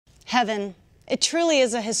Heaven. It truly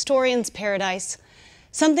is a historian's paradise.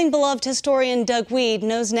 Something beloved historian Doug Wead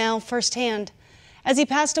knows now firsthand, as he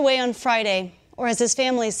passed away on Friday, or as his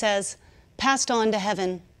family says, passed on to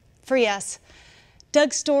heaven. For yes,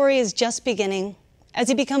 Doug's story is just beginning. As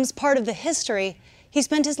he becomes part of the history he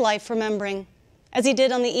spent his life remembering, as he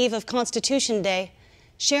did on the eve of Constitution Day,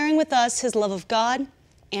 sharing with us his love of God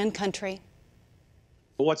and country.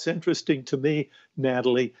 What's interesting to me,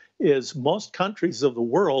 Natalie, is most countries of the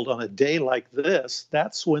world on a day like this,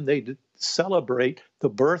 that's when they celebrate the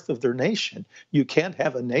birth of their nation. You can't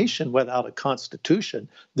have a nation without a constitution.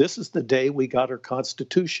 This is the day we got our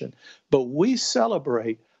constitution. But we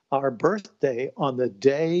celebrate our birthday on the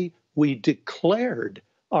day we declared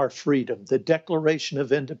our freedom. The Declaration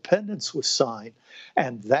of Independence was signed.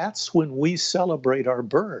 And that's when we celebrate our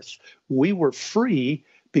birth. We were free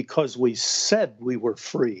because we said we were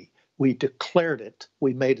free. We declared it.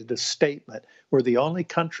 We made it a statement. We're the only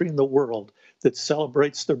country in the world that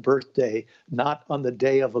celebrates their birthday not on the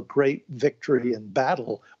day of a great victory in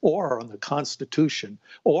battle or on the Constitution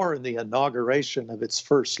or in the inauguration of its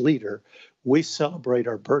first leader. We celebrate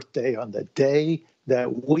our birthday on the day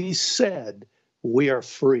that we said we are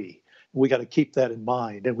free. We got to keep that in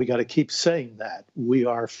mind, and we got to keep saying that. We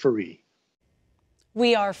are free.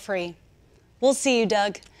 We are free. We'll see you,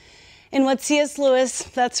 Doug. In what C.S. Lewis,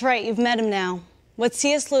 that's right, you've met him now, what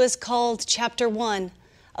C.S. Lewis called Chapter 1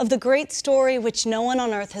 of the great story which no one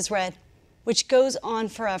on earth has read, which goes on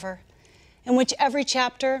forever, in which every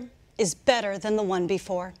chapter is better than the one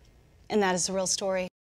before. And that is the real story.